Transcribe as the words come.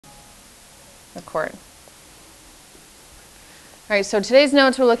Record. All right, so today's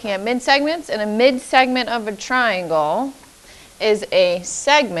notes we're looking at mid-segments, and a mid-segment of a triangle is a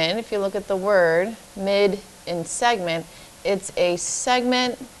segment. If you look at the word mid in segment, it's a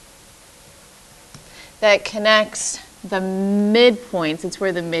segment that connects the midpoints. It's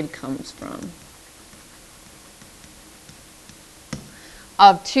where the mid comes from,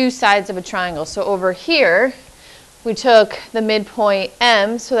 of two sides of a triangle. So over here, we took the midpoint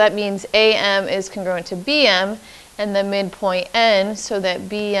M, so that means AM is congruent to BM, and the midpoint N, so that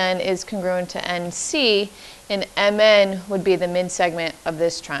BN is congruent to NC, and MN would be the midsegment of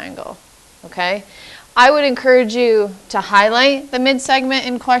this triangle. Okay? I would encourage you to highlight the midsegment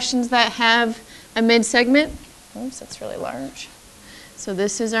in questions that have a midsegment. Oops, that's really large. So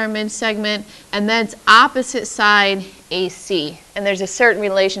this is our midsegment, and that's opposite side AC. And there's a certain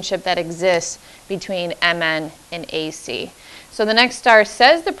relationship that exists between MN and AC. So the next star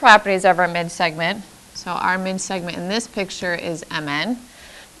says the properties of our midsegment. So our midsegment in this picture is MN.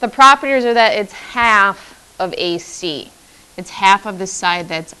 The properties are that it's half of AC. It's half of the side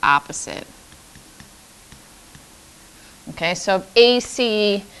that's opposite. Okay, so if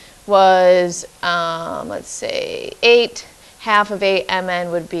AC was, let's say, 8, half of 8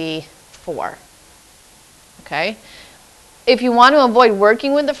 MN would be 4. Okay? If you want to avoid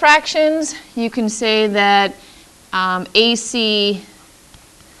working with the fractions, you can say that AC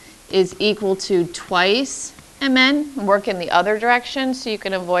is equal to twice MN, work in the other direction, so you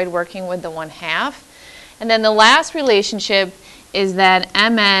can avoid working with the 1/2. And then the last relationship is that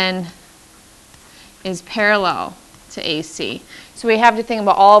MN is parallel to AC. So we have to think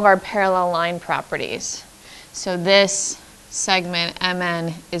about all of our parallel line properties. So this segment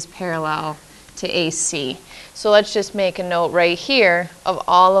MN is parallel to AC. So let's just make a note right here of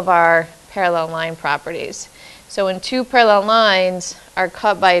all of our parallel line properties. So when two parallel lines are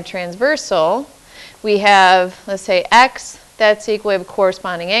cut by a transversal, we have, let's say, X, that's equal, we have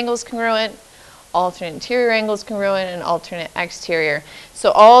corresponding angles congruent, alternate interior angles congruent, and alternate exterior.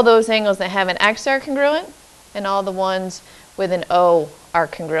 So all those angles that have an X are congruent, and all the ones with an O are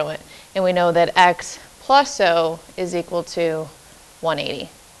congruent. And we know that X plus O is equal to 180.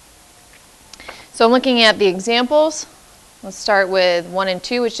 So I'm looking at the examples. Let's start with 1 and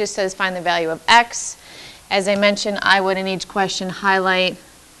 2, which just says find the value of X. As I mentioned, I would in each question highlight,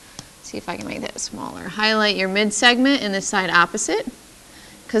 see if I can make that smaller, highlight your midsegment in the side opposite,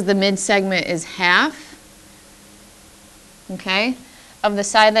 because the midsegment is half, okay, of the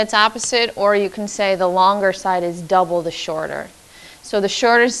side that's opposite, or you can say the longer side is double the shorter. So the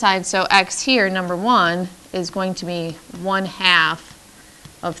shorter side, so X here, number 1, is going to be 1/2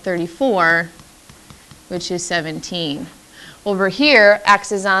 of 34, which is 17. Over here,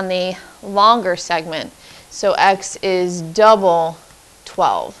 X is on the longer segment, so X is double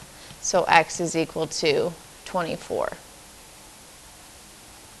 12. So X is equal to 24.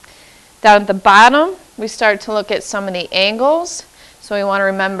 Down at the bottom, we start to look at some of the angles. So we want to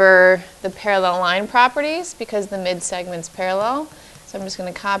remember the parallel line properties because the midsegment's parallel. So I'm just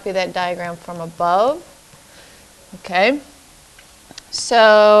going to copy that diagram from above. Okay.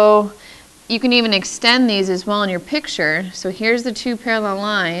 So you can even extend these as well in your picture. So here's the two parallel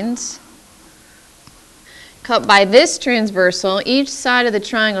lines cut by this transversal. Each side of the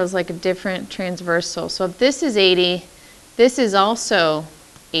triangle is like a different transversal. So if this is 80, this is also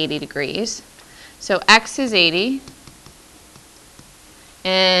 80 degrees. So X is 80.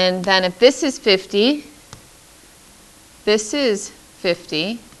 And then if this is 50, this is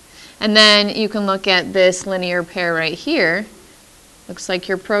 50. And then you can look at this linear pair right here. Looks like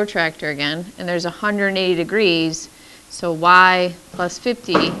your protractor again. And there's 180 degrees. So Y plus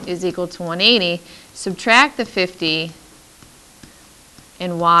 50 is equal to 180. Subtract the 50,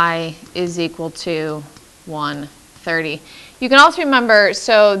 and Y is equal to 130. You can also remember,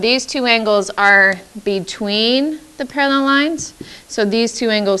 so these two angles are between the parallel lines. So these two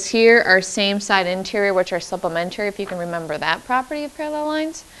angles here are same side interior, which are supplementary, if you can remember that property of parallel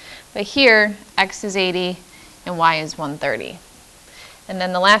lines. But here, X is 80 and Y is 130. And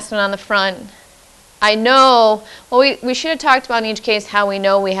then the last one on the front, I know, well, we should have talked about in each case how we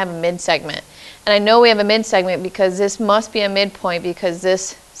know we have a midsegment. And I know we have a midsegment because this must be a midpoint because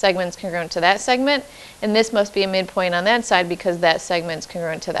this segment is congruent to that segment, and this must be a midpoint on that side because that segment is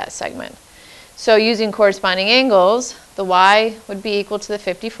congruent to that segment. So using corresponding angles, the Y would be equal to the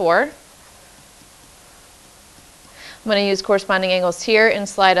 54. I'm going to use corresponding angles here and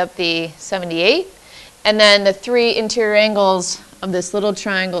slide up the 78. And then the three interior angles of this little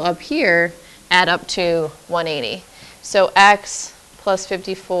triangle up here add up to 180. So X plus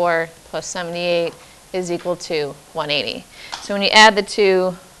 54 plus 78 is equal to 180. So when you add the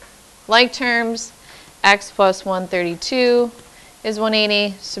two like terms. X plus 132 is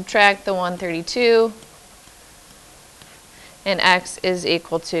 180. Subtract the 132. And x is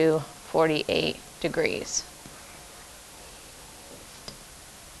equal to 48 degrees.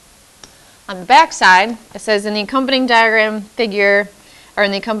 On the back side, it says in the accompanying diagram figure, or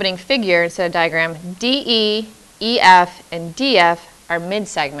in the accompanying figure instead of diagram, DE, EF, and DF are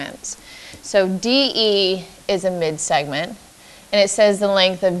mid-segments. So DE is a mid-segment, and it says the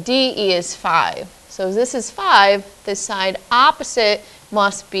length of DE is 5. So as this is 5, this side opposite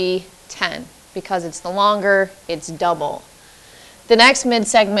must be 10. Because it's the longer, it's double. The next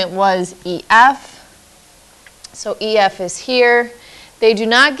mid-segment was EF. So EF is here. They do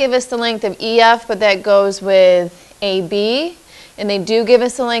not give us the length of EF, but that goes with AB. And they do give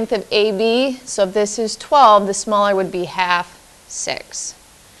us the length of AB. So if this is 12, the smaller would be half 6.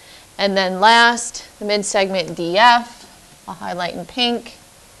 And then last, the mid-segment DF, I'll highlight in pink.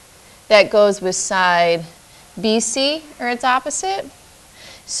 That goes with side BC, or its opposite.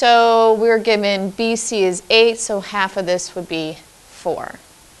 So we're given BC is 8, so half of this would be 4.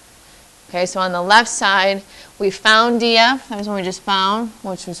 Okay, so on the left side, we found DF, that was one we just found,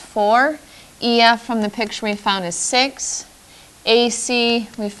 which was 4. EF from the picture we found is 6. AC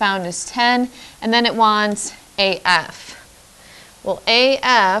we found is 10. And then it wants AF. Well,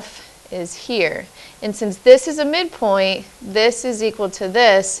 AF is here. And since this is a midpoint, this is equal to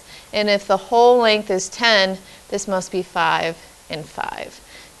this. And if the whole length is 10, this must be 5 and 5.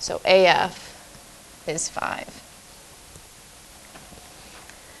 So AF is 5.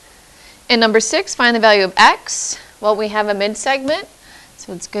 And number 6, find the value of x. Well, we have a mid-segment,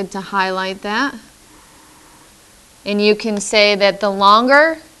 so it's good to highlight that. And you can say that the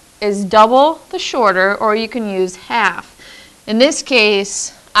longer is double the shorter, or you can use half. In this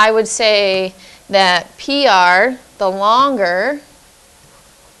case, I would say that PR, the longer,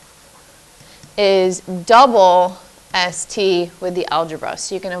 is double ST with the algebra,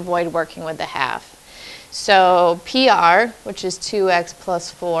 so you can avoid working with the half. So PR, which is 2x plus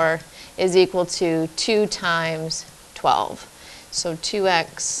 4, is equal to 2 times 12. So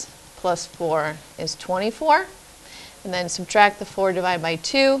 2x plus 4 is 24. And then subtract the 4, divide by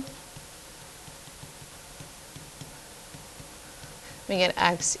 2. We get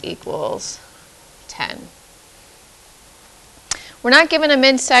x equals 10. We're not given a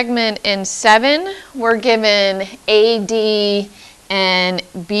mid-segment in 7. We're given AD and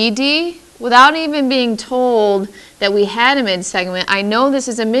BD. Without even being told that we had a mid-segment, I know this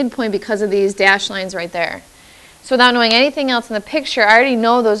is a midpoint because of these dashed lines right there. So without knowing anything else in the picture, I already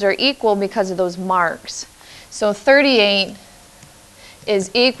know those are equal because of those marks. So 38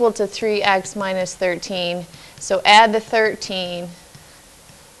 is equal to 3x minus 13. So add the 13.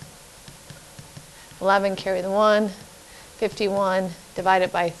 11, carry the 1. 51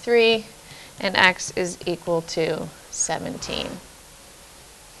 divided by 3. And x is equal to 17.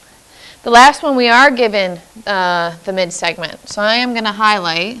 The last one we are given the mid-segment. So I am going to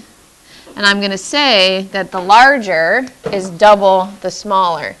highlight, and I'm going to say that the larger is double the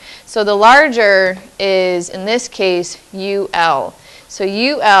smaller. So the larger is, in this case, UL. So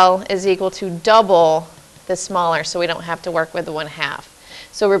UL is equal to double the smaller, so we don't have to work with the 1/2.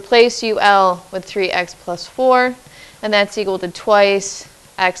 So replace UL with 3x plus 4, and that's equal to twice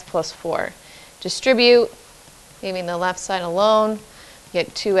x plus 4. Distribute, leaving the left side alone.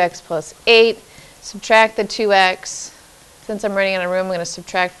 Get 2x plus 8. Subtract the 2x. Since I'm running out of room, I'm going to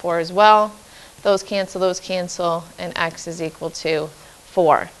subtract 4 as well. Those cancel, and x is equal to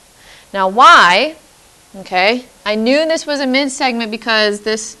 4. Now y, okay, I knew this was a mid-segment because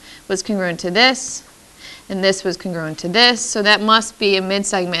this was congruent to this, and this was congruent to this, so that must be a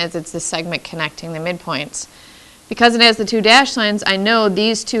mid-segment as it's the segment connecting the midpoints. Because it has the 2 dashed lines, I know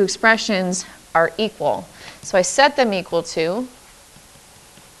these 2 expressions are equal. So I set them equal to,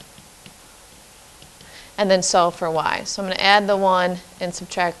 and then solve for y. So I'm going to add the 1 and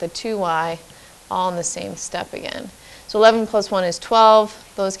subtract the 2y, all in the same step again. So 11 plus 1 is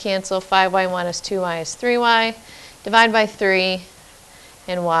 12. Those cancel. 5y minus 2y is 3y. Divide by 3,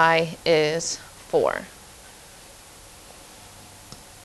 and y is 4.